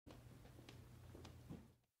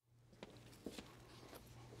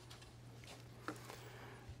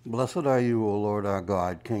Blessed are you, O Lord our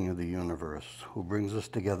God, King of the universe, who brings us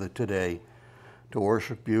together today to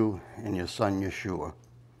worship you and your Son, Yeshua.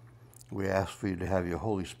 We ask for you to have your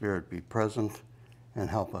Holy Spirit be present and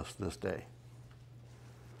help us this day.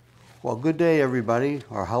 Well, good day, everybody,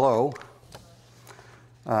 or hello.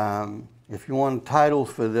 If you want a title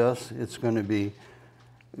for this, it's going to be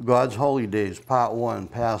God's Holydays, Part 1,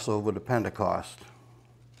 Passover to Pentecost.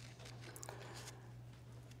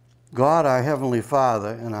 God, our Heavenly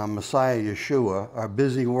Father, and our Messiah, Yeshua, are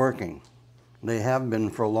busy working. They have been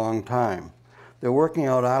for a long time. They're working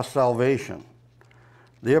out our salvation.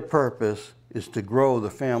 Their purpose is to grow the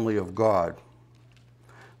family of God.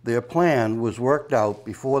 Their plan was worked out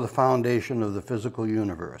before the foundation of the physical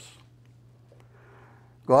universe.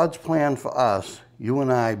 God's plan for us, you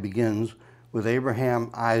and I, begins with Abraham,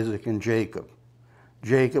 Isaac, and Jacob.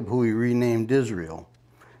 Jacob, who he renamed Israel.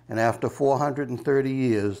 And after 430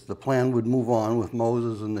 years, the plan would move on with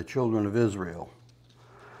Moses and the children of Israel.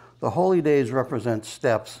 The Holy Days represent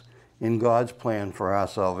steps in God's plan for our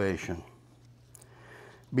salvation.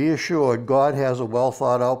 Be assured, God has a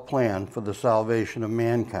well-thought-out plan for the salvation of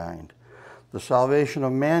mankind. The salvation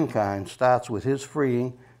of mankind starts with his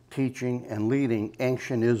freeing, teaching, and leading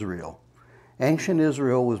ancient Israel. Ancient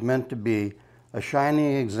Israel was meant to be a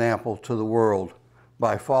shining example to the world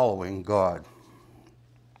by following God.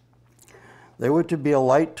 They were to be a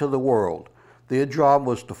light to the world. Their job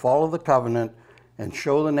was to follow the covenant and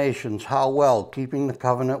show the nations how well keeping the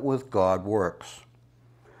covenant with God works.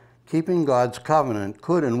 Keeping God's covenant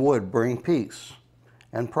could and would bring peace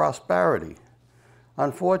and prosperity.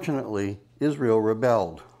 Unfortunately, Israel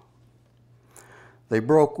rebelled. They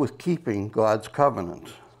broke with keeping God's covenant.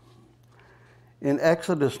 In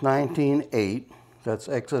Exodus 19:8, that's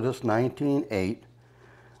Exodus 19:8,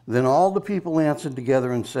 then all the people answered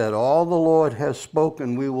together and said, all the Lord has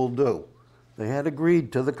spoken we will do. They had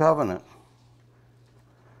agreed to the covenant.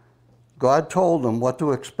 God told them what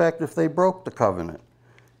to expect if they broke the covenant.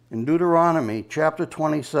 In Deuteronomy chapter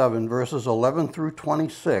 27, verses 11 through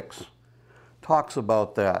 26, talks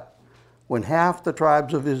about that. When half the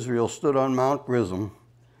tribes of Israel stood on Mount Gerizim,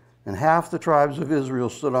 and half the tribes of Israel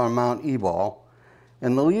stood on Mount Ebal,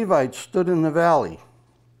 and the Levites stood in the valley,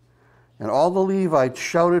 and all the Levites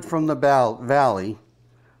shouted from the valley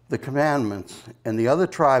the commandments, and the other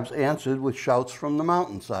tribes answered with shouts from the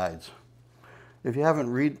mountainsides. If you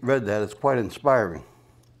haven't read that, it's quite inspiring.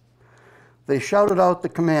 They shouted out the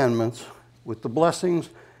commandments with the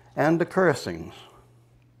blessings and the cursings.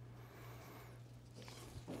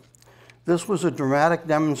 This was a dramatic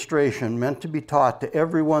demonstration meant to be taught to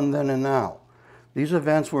everyone then and now. These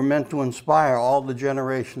events were meant to inspire all the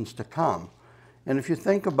generations to come. And if you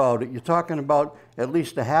think about it, you're talking about at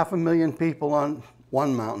least 500,000 people on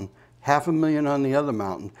one mountain, 500,000 on the other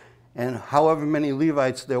mountain, and however many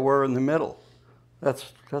Levites there were in the middle.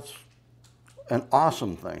 That's an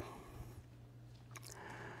awesome thing.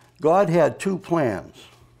 God had two plans.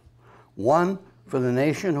 One for the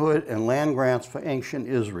nationhood and land grants for ancient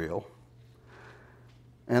Israel,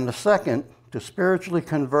 and the second to spiritually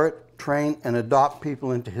convert, train, and adopt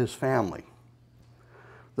people into his family.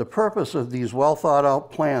 The purpose of these well-thought-out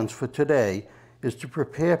plans for today is to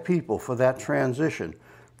prepare people for that transition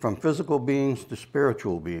from physical beings to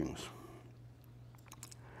spiritual beings.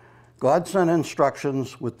 God sent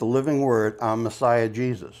instructions with the living word, our Messiah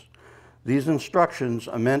Jesus. These instructions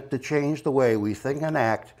are meant to change the way we think and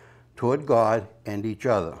act toward God and each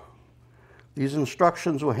other. These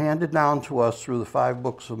instructions were handed down to us through the 5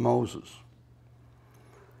 books of Moses.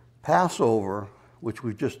 Passover, which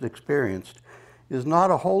we just experienced, is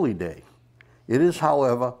not a holy day. It is,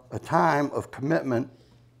 however, a time of commitment.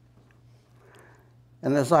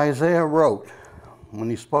 And as Isaiah wrote, when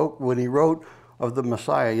he wrote of the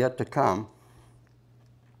Messiah yet to come,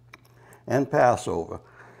 and Passover,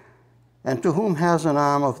 and to whom has an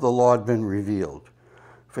arm of the Lord been revealed?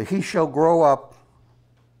 For he shall grow up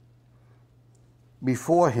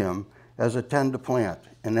before him as a tender plant,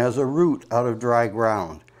 and as a root out of dry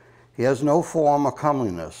ground. He has no form or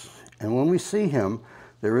comeliness, and when we see him,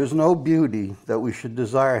 there is no beauty that we should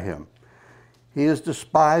desire him. He is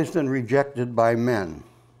despised and rejected by men,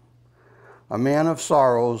 a man of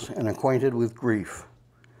sorrows and acquainted with grief.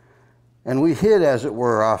 And we hid, as it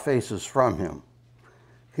were, our faces from him.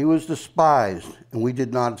 He was despised, and we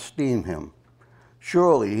did not esteem him.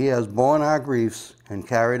 Surely he has borne our griefs and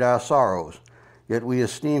carried our sorrows, yet we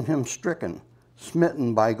esteemed him stricken,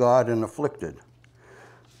 smitten by God, and afflicted.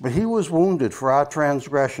 But he was wounded for our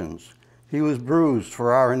transgressions. He was bruised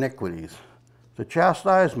for our iniquities. The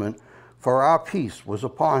chastisement for our peace was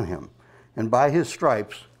upon him, and by his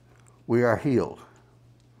stripes we are healed.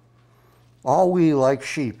 All we like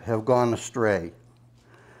sheep have gone astray.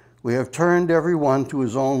 We have turned every one to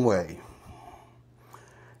his own way.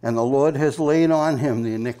 And the Lord has laid on him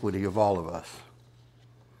the iniquity of all of us.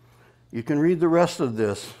 You can read the rest of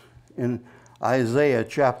this in Isaiah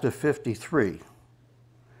chapter 53.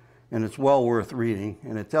 And it's well worth reading.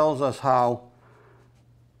 And it tells us how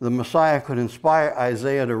the Messiah could inspire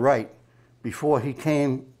Isaiah to write before he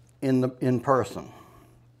came in person.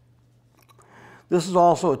 This is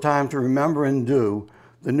also a time to remember and do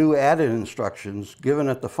the new added instructions given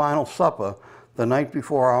at the final supper the night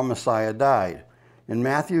before our Messiah died. In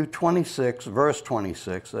Matthew 26, verse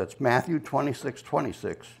 26, that's Matthew 26,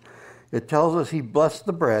 26, it tells us he blessed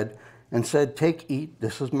the bread and said, "Take, eat,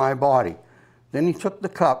 this is my body." Then he took the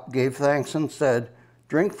cup, gave thanks, and said,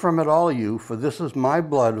 "Drink from it, all you, for this is my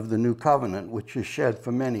blood of the new covenant, which is shed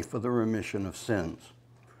for many for the remission of sins."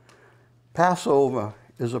 Passover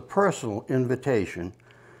is a personal invitation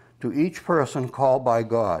to each person called by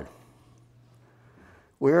God.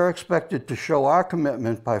 We are expected to show our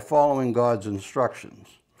commitment by following God's instructions.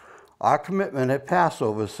 Our commitment at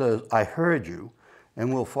Passover says, "I heard you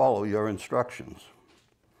and will follow your instructions."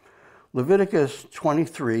 Leviticus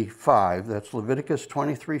 23:5, that's Leviticus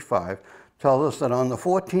 23:5, tells us that on the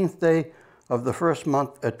 14th day of the first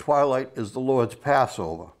month at twilight is the Lord's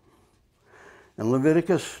Passover. In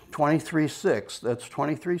Leviticus 23:6, that's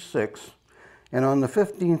 23:6, and on the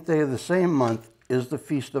 15th day of the same month is the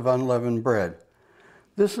Feast of Unleavened Bread.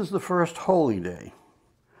 This is the first holy day,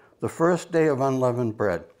 the first day of unleavened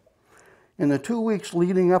bread. In the 2 weeks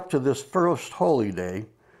leading up to this first holy day,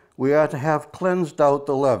 we are to have cleansed out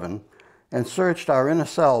the leaven and searched our inner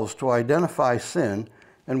selves to identify sin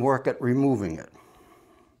and work at removing it.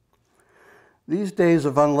 These days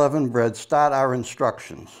of unleavened bread start our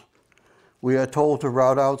instructions. We are told to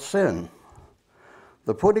rout out sin.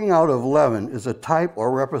 The putting out of leaven is a type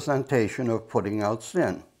or representation of putting out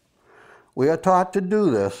sin. We are taught to do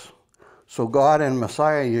this so God and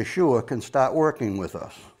Messiah Yeshua can start working with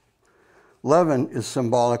us. Leaven is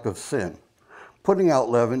symbolic of sin. Putting out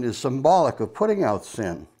leaven is symbolic of putting out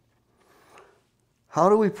sin. How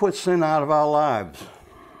do we put sin out of our lives?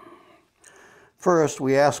 First,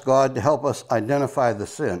 we ask God to help us identify the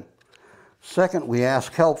sin. Second, we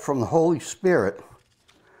ask help from the Holy Spirit.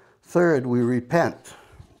 Third, we repent.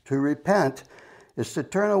 To repent is to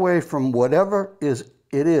turn away from whatever it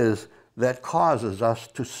is that causes us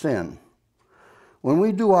to sin. When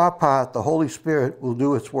we do our part, the Holy Spirit will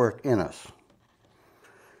do its work in us.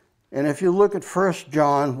 And if you look at 1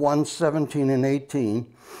 John 1:17 and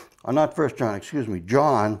 18, or not 1 John, excuse me,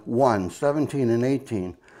 John 1:17 and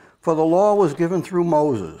 18, for the law was given through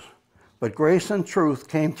Moses, but grace and truth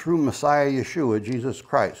came through Messiah Yeshua, Jesus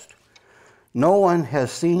Christ. No one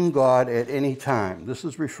has seen God at any time. This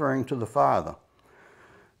is referring to the Father.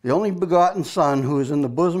 The only begotten Son who is in the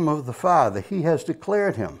bosom of the Father, he has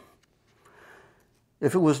declared him.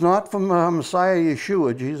 If it was not for Messiah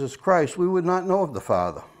Yeshua, Jesus Christ, we would not know of the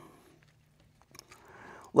Father.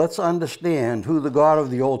 Let's understand who the God of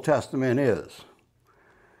the Old Testament is.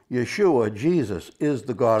 Yeshua, Jesus, is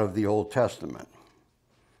the God of the Old Testament.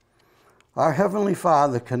 Our Heavenly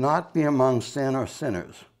Father cannot be among sin or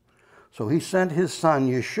sinners, so he sent his Son,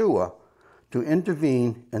 Yeshua, to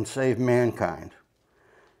intervene and save mankind.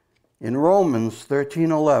 In Romans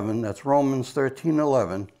 13:11, that's Romans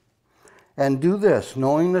 13:11, and do this,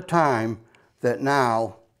 knowing the time, that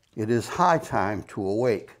now it is high time to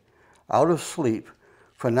awake out of sleep,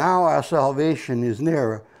 for now our salvation is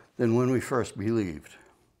nearer than when we first believed.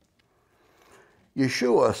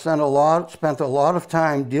 Yeshua spent a lot of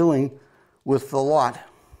time dealing with the lot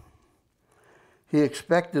he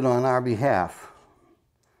expected on our behalf.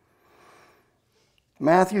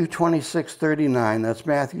 Matthew 26:39, that's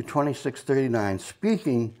Matthew 26:39,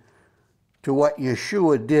 speaking to what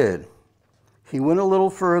Yeshua did, he went a little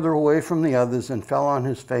further away from the others and fell on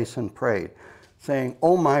his face and prayed, saying,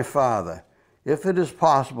 "O my Father, if it is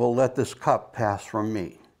possible, let this cup pass from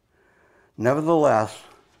me. Nevertheless,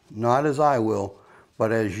 not as I will,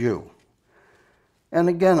 but as you." And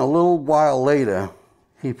again, a little while later,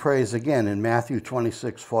 he prays again in Matthew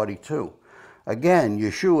 26:42. Again,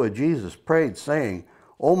 Yeshua, Jesus, prayed, saying,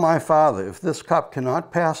 "O my Father, if this cup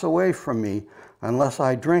cannot pass away from me unless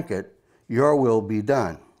I drink it, your will be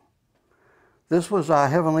done." This was our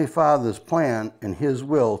Heavenly Father's plan and his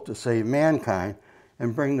will to save mankind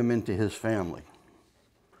and bring them into his family.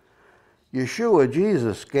 Yeshua,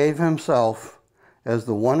 Jesus, gave himself as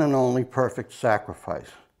the one and only perfect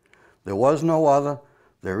sacrifice. There was no other,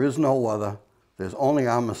 there is no other, there's only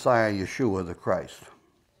our Messiah, Yeshua the Christ.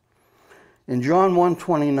 In John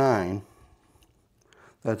 1:29,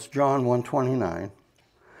 that's John 1:29,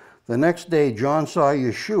 The next day John saw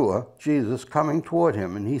Yeshua, Jesus, coming toward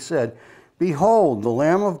him, and he said, "Behold, the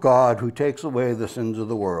Lamb of God who takes away the sins of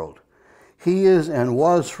the world. He is and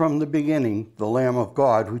was from the beginning the Lamb of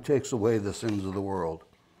God who takes away the sins of the world."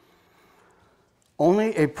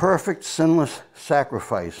 Only a perfect, sinless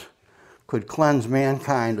sacrifice could cleanse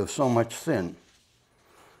mankind of so much sin.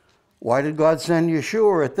 Why did God send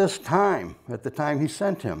Yeshua at this time, at the time he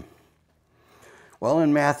sent him? Well,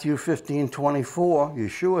 in Matthew 15:24,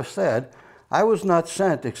 Yeshua said, "I was not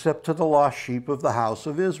sent except to the lost sheep of the house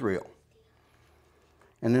of Israel."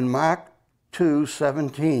 And in Mark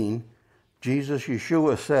 2:17,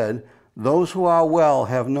 Yeshua said, "Those who are well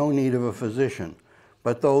have no need of a physician,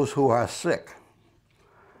 but those who are sick.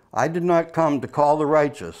 I did not come to call the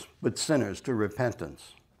righteous, but sinners to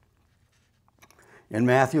repentance." In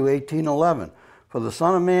Matthew 18:11, "For the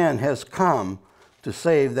Son of Man has come to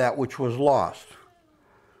save that which was lost."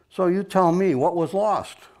 So you tell me, what was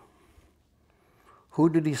lost? Who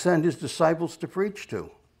did he send his disciples to preach to?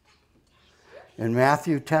 In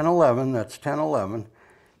Matthew 10:11, that's 10:11,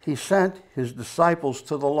 he sent his disciples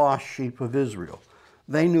to the lost sheep of Israel.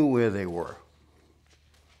 They knew where they were.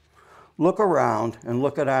 Look around and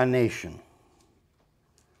look at our nation.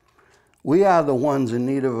 We are the ones in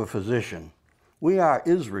need of a physician. We are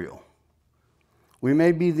Israel. We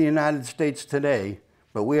may be the United States today,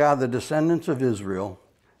 but we are the descendants of Israel,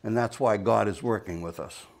 and that's why God is working with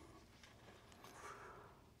us.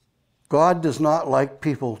 God does not like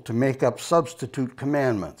people to make up substitute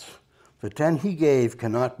commandments. The 10 he gave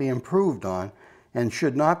cannot be improved on and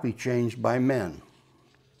should not be changed by men.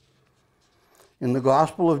 In the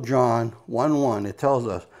Gospel of John 1:1, it tells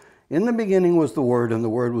us, "In the beginning was the Word, and the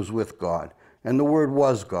Word was with God, and the Word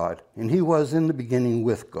was God, and he was in the beginning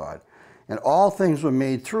with God. And all things were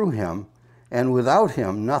made through him, and without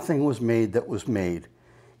him nothing was made that was made.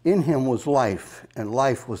 In him was life, and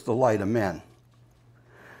life was the light of men."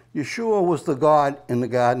 Yeshua was the God in the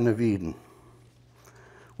Garden of Eden.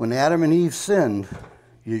 When Adam and Eve sinned,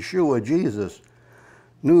 Yeshua, Jesus,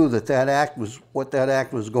 knew that what that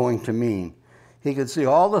act was going to mean. He could see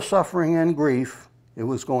all the suffering and grief it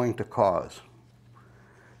was going to cause.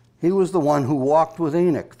 He was the one who walked with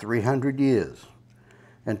Enoch 300 years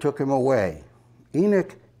and took him away.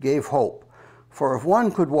 Enoch gave hope, for if one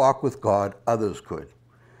could walk with God, others could.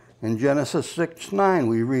 In Genesis 6:9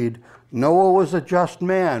 we read, "Noah was a just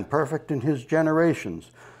man, perfect in his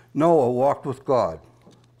generations. Noah walked with God."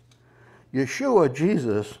 Yeshua,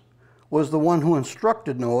 Jesus, was the one who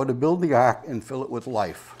instructed Noah to build the ark and fill it with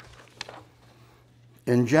life.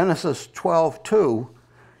 In Genesis 12:2,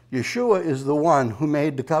 Yeshua is the one who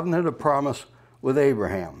made the covenant of promise with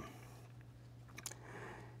Abraham.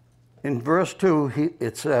 In verse 2,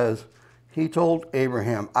 it says, he told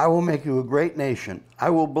Abraham, "I will make you a great nation. I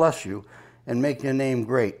will bless you and make your name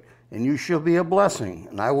great. And you shall be a blessing.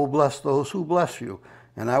 And I will bless those who bless you.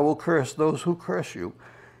 And I will curse those who curse you.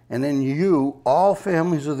 And in you all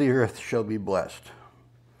families of the earth shall be blessed."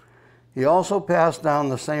 He also passed down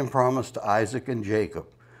the same promise to Isaac and Jacob.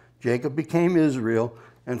 Jacob became Israel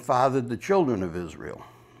and fathered the children of Israel.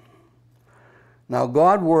 Now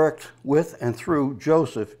God worked with and through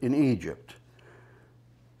Joseph in Egypt.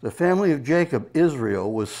 The family of Jacob,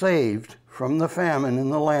 Israel, was saved from the famine in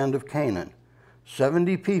the land of Canaan.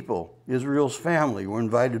 70 people, Israel's family, were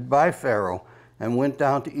invited by Pharaoh and went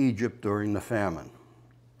down to Egypt during the famine.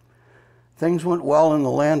 Things went well in the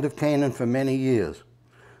land of Canaan for many years.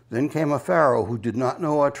 Then came a Pharaoh who did not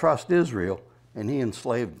know or trust Israel, and he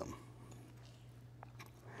enslaved them.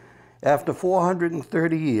 After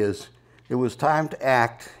 430 years, it was time to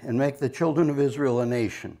act and make the children of Israel a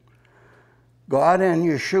nation. God and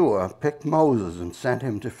Yeshua picked Moses and sent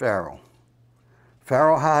him to Pharaoh.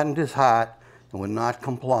 Pharaoh hardened his heart and would not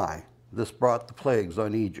comply. This brought the plagues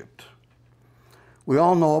on Egypt. We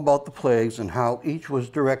all know about the plagues and how each was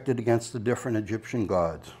directed against the different Egyptian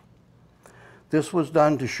gods. This was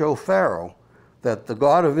done to show Pharaoh that the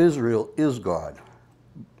God of Israel is God.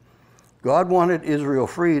 God wanted Israel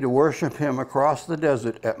free to worship him across the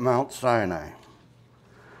desert at Mount Sinai.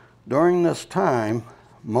 During this time,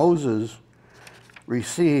 Moses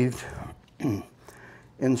received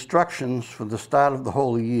instructions for the start of the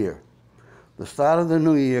holy year. The start of the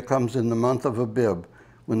new year comes in the month of Abib,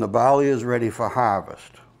 when the barley is ready for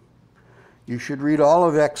harvest. You should read all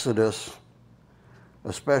of Exodus,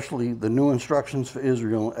 especially the new instructions for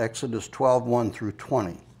Israel, Exodus 12:1 through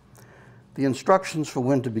 20. The instructions for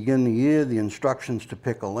when to begin the year, the instructions to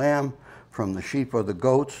pick a lamb from the sheep or the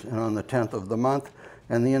goats and on the 10th of the month,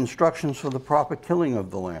 and the instructions for the proper killing of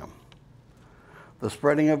the lamb. The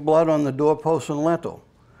spreading of blood on the doorpost and lintel,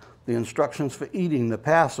 the instructions for eating the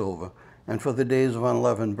Passover, and for the days of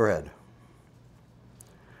unleavened bread.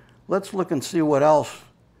 Let's look and see what else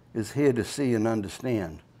is here to see and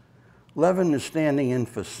understand. Leaven is standing in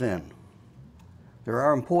for sin. There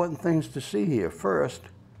are important things to see here. First,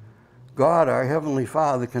 God, our Heavenly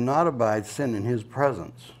Father, cannot abide sin in His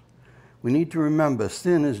presence. We need to remember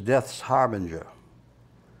sin is death's harbinger.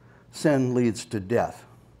 Sin leads to death.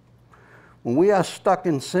 When we are stuck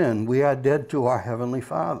in sin, we are dead to our Heavenly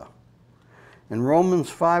Father. And Romans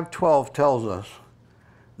 5:12 tells us,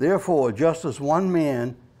 therefore, just as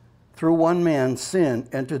through one man sin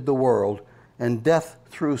entered the world, and death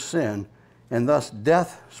through sin, and thus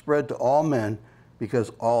death spread to all men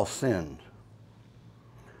because all sinned.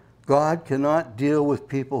 God cannot deal with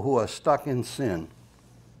people who are stuck in sin.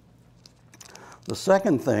 The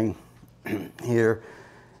second thing here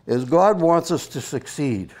is God wants us to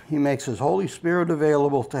succeed. He makes His Holy Spirit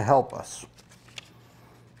available to help us,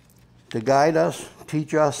 to guide us,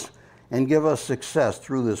 teach us, and give us success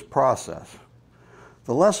through this process.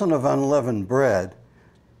 The lesson of unleavened bread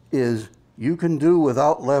is you can do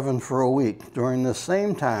without leaven for a week. During the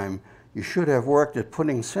same time, you should have worked at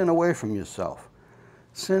putting sin away from yourself.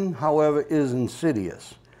 Sin, however, is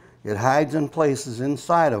insidious. It hides in places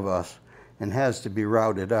inside of us and has to be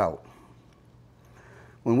routed out.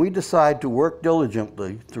 When we decide to work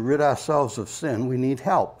diligently to rid ourselves of sin, we need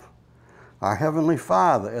help. Our Heavenly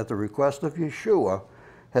Father, at the request of Yeshua,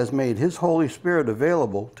 has made His Holy Spirit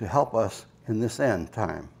available to help us in this end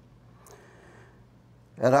time.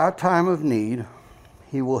 At our time of need,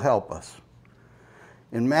 He will help us.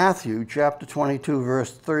 In Matthew chapter 22,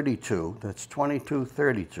 verse 32, that's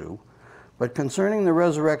 22:32, but concerning the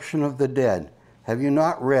resurrection of the dead, have you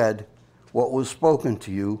not read what was spoken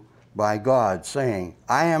to you by God, saying,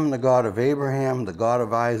 I am the God of Abraham, the God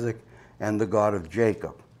of Isaac, and the God of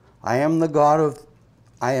Jacob. I am not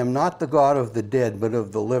the God of the dead, but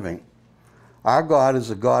of the living. Our God is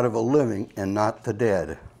the God of the living and not the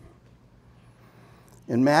dead.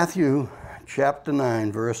 In Matthew chapter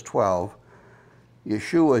 9, verse 12,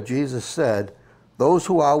 Yeshua, Jesus said, those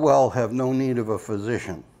who are well have no need of a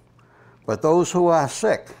physician, but those who are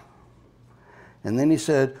sick. And then He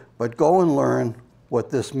said, but go and learn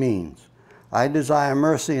what this means. I desire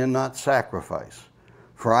mercy and not sacrifice,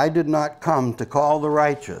 for I did not come to call the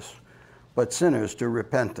righteous, but sinners to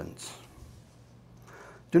repentance.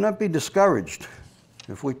 Do not be discouraged.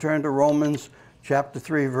 If we turn to Romans chapter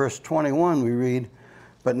 3, verse 21, we read,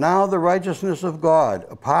 but now the righteousness of God,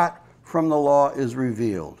 apart from the law, is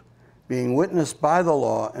revealed, being witnessed by the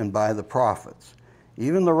law and by the prophets,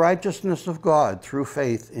 even the righteousness of God through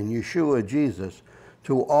faith in Yeshua Jesus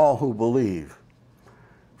to all who believe.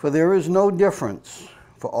 For there is no difference,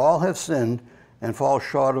 for all have sinned and fall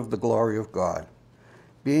short of the glory of God,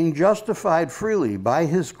 being justified freely by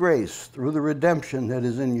His grace through the redemption that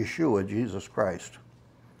is in Yeshua Jesus Christ,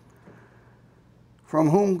 from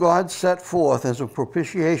whom God set forth as a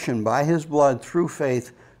propitiation by His blood through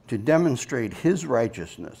faith to demonstrate His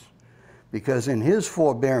righteousness, because in His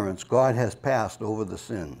forbearance God has passed over the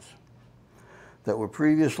sins that were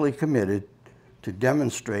previously committed, to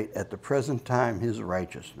demonstrate at the present time His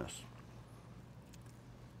righteousness,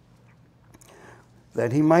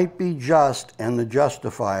 that He might be just and the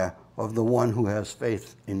justifier of the one who has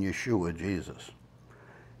faith in Yeshua Jesus.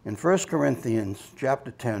 In 1 Corinthians chapter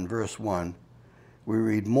 10, verse 1, we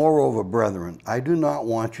read, moreover, brethren, I do not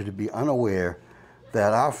want you to be unaware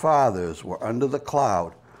that our fathers were under the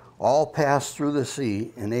cloud, all passed through the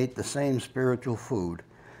sea, and ate the same spiritual food,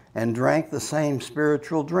 and drank the same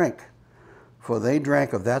spiritual drink. For they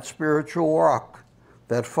drank of that spiritual rock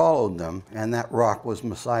that followed them, and that rock was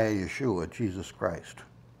Messiah Yeshua, Jesus Christ.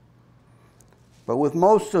 But with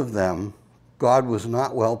most of them, God was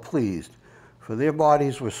not well pleased, for their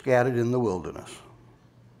bodies were scattered in the wilderness.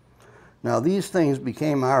 Now these things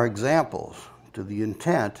became our examples, to the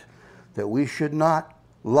intent that we should not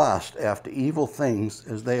lust after evil things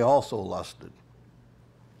as they also lusted.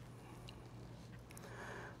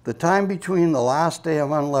 The time between the last day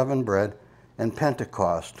of unleavened bread and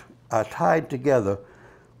Pentecost are tied together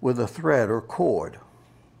with a thread or cord.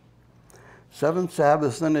 7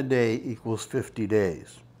 Sabbaths in a day equals 50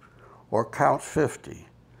 days, or count 50.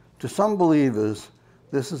 To some believers,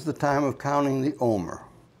 this is the time of counting the omer.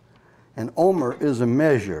 An omer is a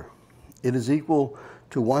measure. It is equal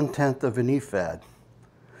to 1/10 of an ephod.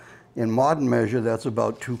 In modern measure, that's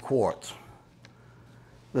about 2 quarts.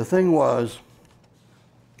 The thing was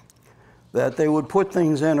that they would put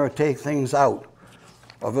things in or take things out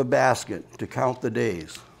of a basket to count the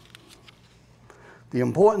days. The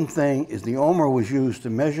important thing is the omer was used to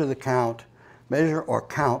measure or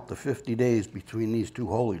count the 50 days between these 2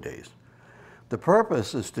 holy days. The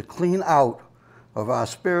purpose is to clean out of our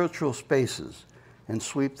spiritual spaces and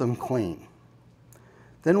sweep them clean.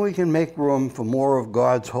 Then we can make room for more of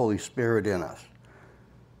God's Holy Spirit in us.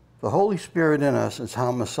 The Holy Spirit in us is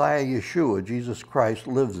how Messiah Yeshua, Jesus Christ,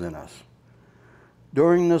 lives in us.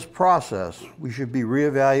 During this process, we should be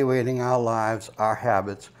reevaluating our lives, our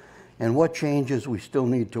habits, and what changes we still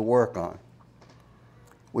need to work on.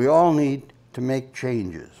 We all need to make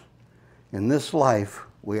changes. In this life,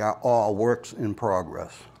 we are all works in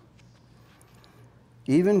progress.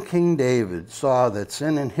 Even King David saw that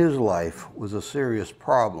sin in his life was a serious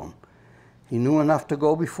problem. He knew enough to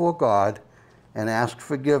go before God and ask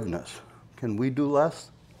forgiveness. Can we do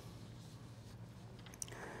less?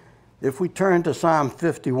 If we turn to Psalm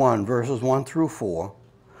 51, verses 1 through 4,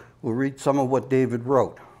 we'll read some of what David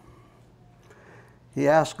wrote. He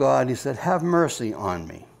asked God, he said, "Have mercy on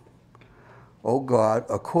me, O God,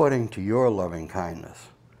 according to your loving kindness,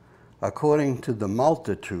 according to the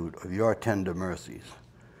multitude of your tender mercies.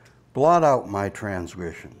 Blot out my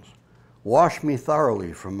transgressions. Wash me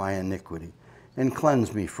thoroughly from my iniquity, and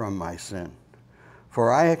cleanse me from my sin.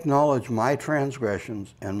 For I acknowledge my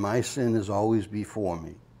transgressions, and my sin is always before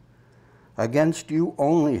me. Against you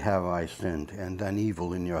only have I sinned and done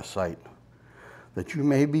evil in your sight, that you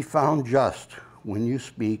may be found just when you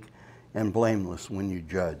speak and blameless when you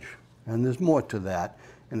judge." And there's more to that,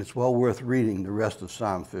 and it's well worth reading the rest of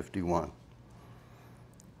Psalm 51.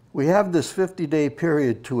 We have this 50-day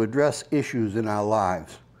period to address issues in our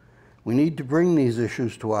lives. We need to bring these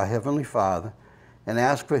issues to our Heavenly Father and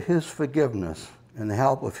ask for His forgiveness and the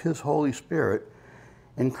help of His Holy Spirit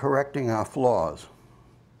in correcting our flaws.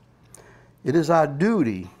 It is our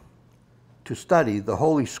duty to study the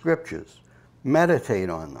Holy Scriptures, meditate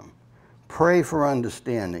on them, pray for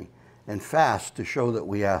understanding, and fast to show that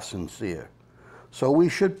we are sincere. So we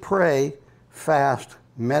should pray, fast,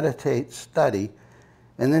 meditate, study,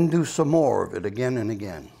 and then do some more of it again and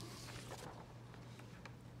again.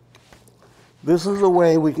 This is the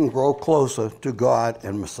way we can grow closer to God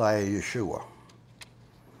and Messiah Yeshua.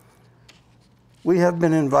 We have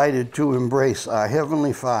been invited to embrace our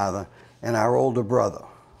Heavenly Father and our older brother.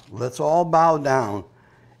 Let's all bow down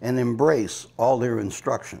and embrace all their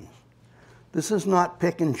instructions. This is not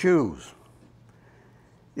pick and choose.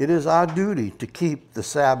 It is our duty to keep the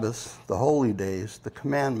Sabbaths, the holy days, the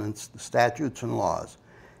commandments, the statutes and laws.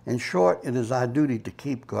 In short, it is our duty to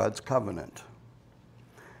keep God's covenant.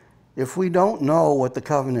 If we don't know what the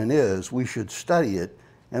covenant is, we should study it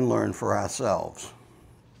and learn for ourselves.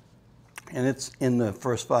 And it's in the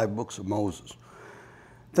first 5 books of Moses.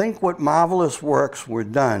 Think what marvelous works were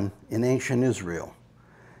done in ancient Israel,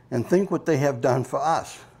 and think what they have done for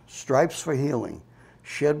us. Stripes for healing,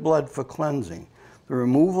 shed blood for cleansing, the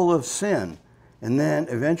removal of sin, and then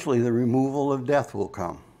eventually the removal of death will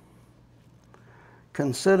come.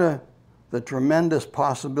 Consider the tremendous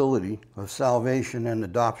possibility of salvation and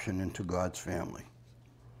adoption into God's family.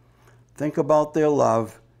 Think about their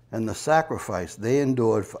love and the sacrifice they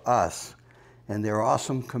endured for us and their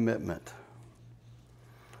awesome commitment.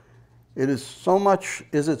 Is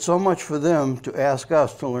it so much for them to ask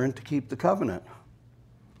us to learn to keep the covenant?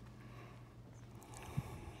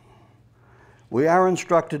 We are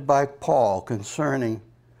instructed by Paul starting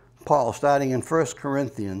in 1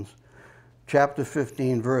 Corinthians chapter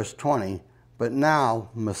 15, verse 20, "But now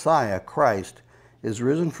Messiah, Christ, is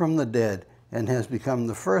risen from the dead and has become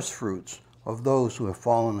the firstfruits of those who have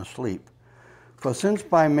fallen asleep. For since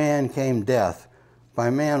by man came death, by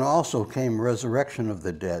man also came resurrection of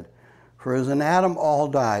the dead. For as in Adam all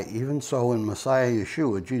die, even so in Messiah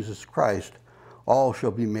Yeshua, Jesus Christ, all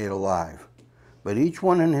shall be made alive. But each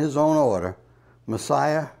one in his own order,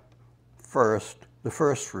 Messiah first, the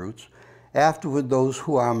firstfruits, afterward those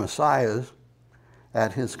who are Messiahs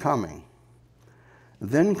at his coming.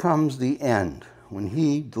 Then comes the end, when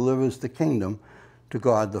he delivers the kingdom to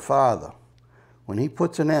God the Father, when he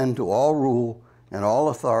puts an end to all rule and all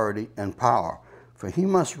authority and power, for he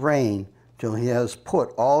must reign till he has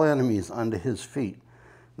put all enemies under his feet.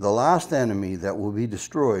 The last enemy that will be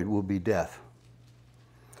destroyed will be death.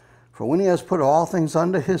 For when he has put all things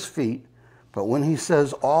under his feet, but when he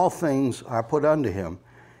says all things are put under him,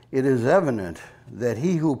 it is evident that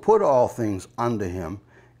he who put all things under him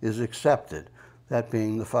is accepted, that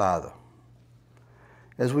being the Father."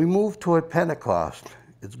 As we move toward Pentecost,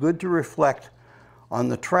 it's good to reflect on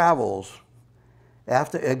the travels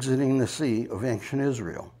after exiting the sea of ancient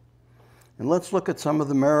Israel. And let's look at some of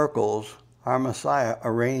the miracles our Messiah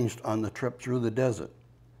arranged on the trip through the desert.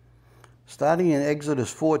 Starting in Exodus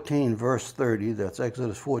 14, verse 30, that's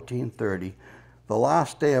Exodus 14:30, the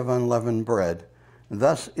last day of unleavened bread,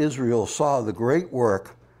 "Thus Israel saw the great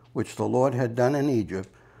work which the Lord had done in Egypt.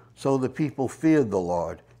 So the people feared the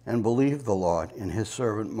Lord and believed the Lord in his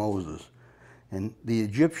servant Moses. And the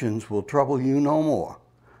Egyptians will trouble you no more.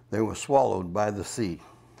 They were swallowed by the sea.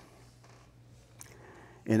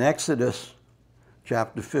 In Exodus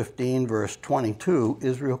chapter 15, verse 22,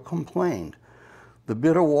 Israel complained. The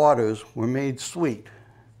bitter waters were made sweet.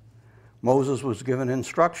 Moses was given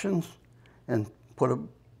instructions and put a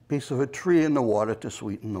piece of a tree in the water to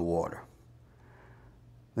sweeten the water.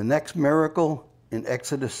 The next miracle in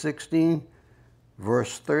Exodus 16,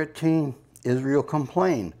 verse 13, Israel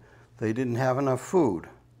complained. They didn't have enough food.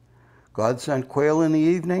 God sent quail in the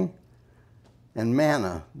evening and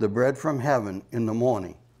manna, the bread from heaven, in the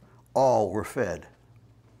morning. All were fed.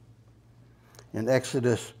 In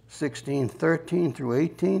Exodus 16, 13 through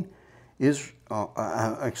 18,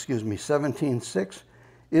 17:6,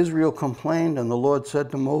 Israel complained, and the Lord said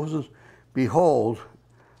to Moses, Behold,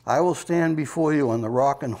 I will stand before you on the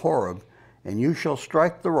rock in Horeb, and you shall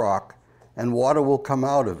strike the rock, and water will come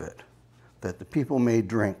out of it, that the people may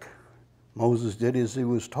drink. Moses did as he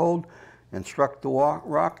was told, and struck the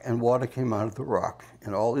rock, and water came out of the rock,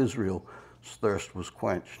 and all Israel's thirst was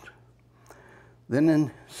quenched. Then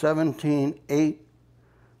in 17:8,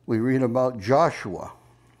 we read about Joshua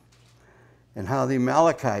and how the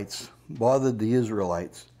Amalekites bothered the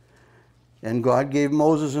Israelites. And God gave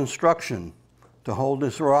Moses instruction to hold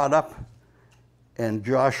his rod up, and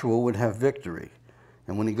Joshua would have victory.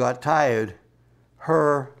 And when he got tired,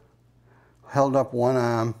 Hur held up one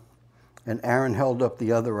arm, and Aaron held up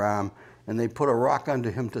the other arm, and they put a rock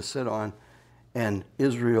under him to sit on, and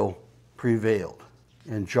Israel prevailed.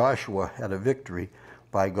 And Joshua had a victory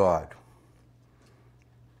by God.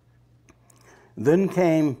 Then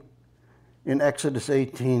came, in Exodus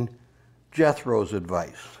 18, Jethro's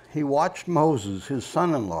advice. He watched Moses, his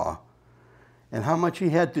son-in-law, and how much he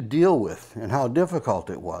had to deal with and how difficult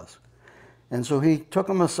it was. And so he took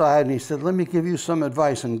him aside and he said, let me give you some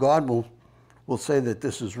advice, and God will say that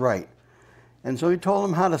this is right. And so he told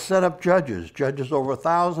him how to set up judges over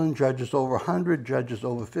 1,000, judges over 100, judges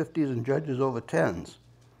over 50s, and judges over 10s.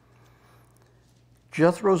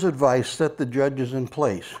 Jethro's advice set the judges in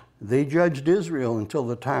place. They judged Israel until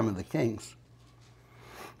the time of the kings.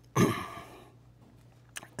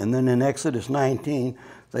 And then in Exodus 19,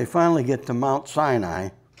 they finally get to Mount Sinai.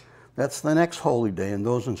 That's the next holy day, and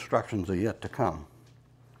those instructions are yet to come.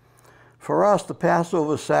 For us, the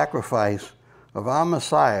Passover sacrifice of our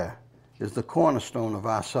Messiah is the cornerstone of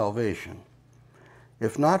our salvation.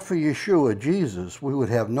 If not for Yeshua, Jesus, we would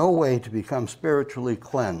have no way to become spiritually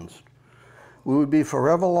cleansed. We would be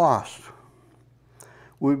forever lost.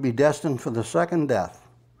 We would be destined for the second death.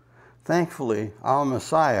 Thankfully, our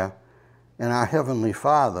Messiah and our Heavenly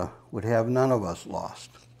Father would have none of us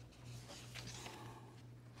lost.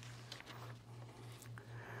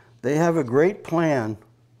 They have a great plan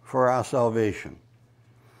for our salvation.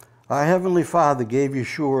 Our Heavenly Father gave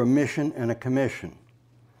Yeshua a mission and a commission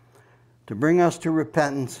to bring us to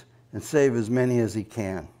repentance and save as many as He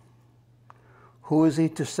can. Who is He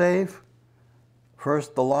to save?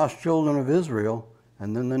 First, the lost children of Israel,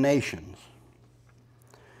 and then the nations.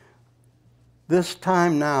 This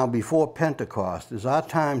time now, before Pentecost, is our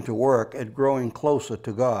time to work at growing closer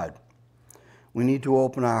to God. We need to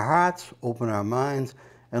open our hearts, open our minds,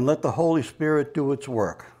 and let the Holy Spirit do its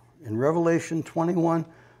work. In Revelation 21,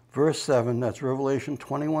 verse 7, that's Revelation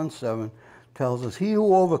 21:7, tells us, He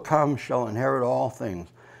who overcomes shall inherit all things,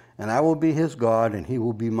 and I will be his God, and he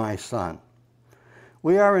will be my son.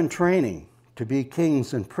 We are in training to be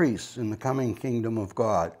kings and priests in the coming kingdom of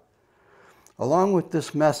God. Along with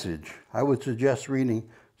this message, I would suggest reading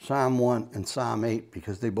Psalm 1 and Psalm 8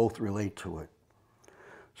 because they both relate to it.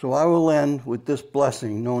 So I will end with this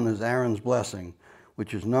blessing known as Aaron's blessing,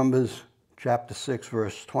 which is Numbers chapter 6,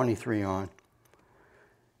 verse 23 on,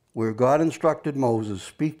 where God instructed Moses,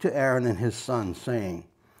 Speak to Aaron and his sons, saying,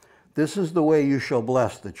 This is the way you shall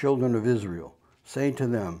bless the children of Israel. Say to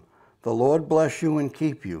them, The Lord bless you and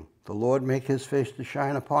keep you. The Lord make his face to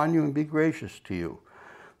shine upon you and be gracious to you.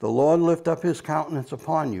 The Lord lift up his countenance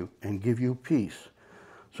upon you and give you peace.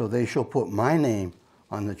 So they shall put my name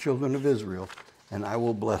on the children of Israel, and I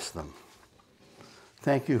will bless them.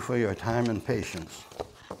 Thank you for your time and patience.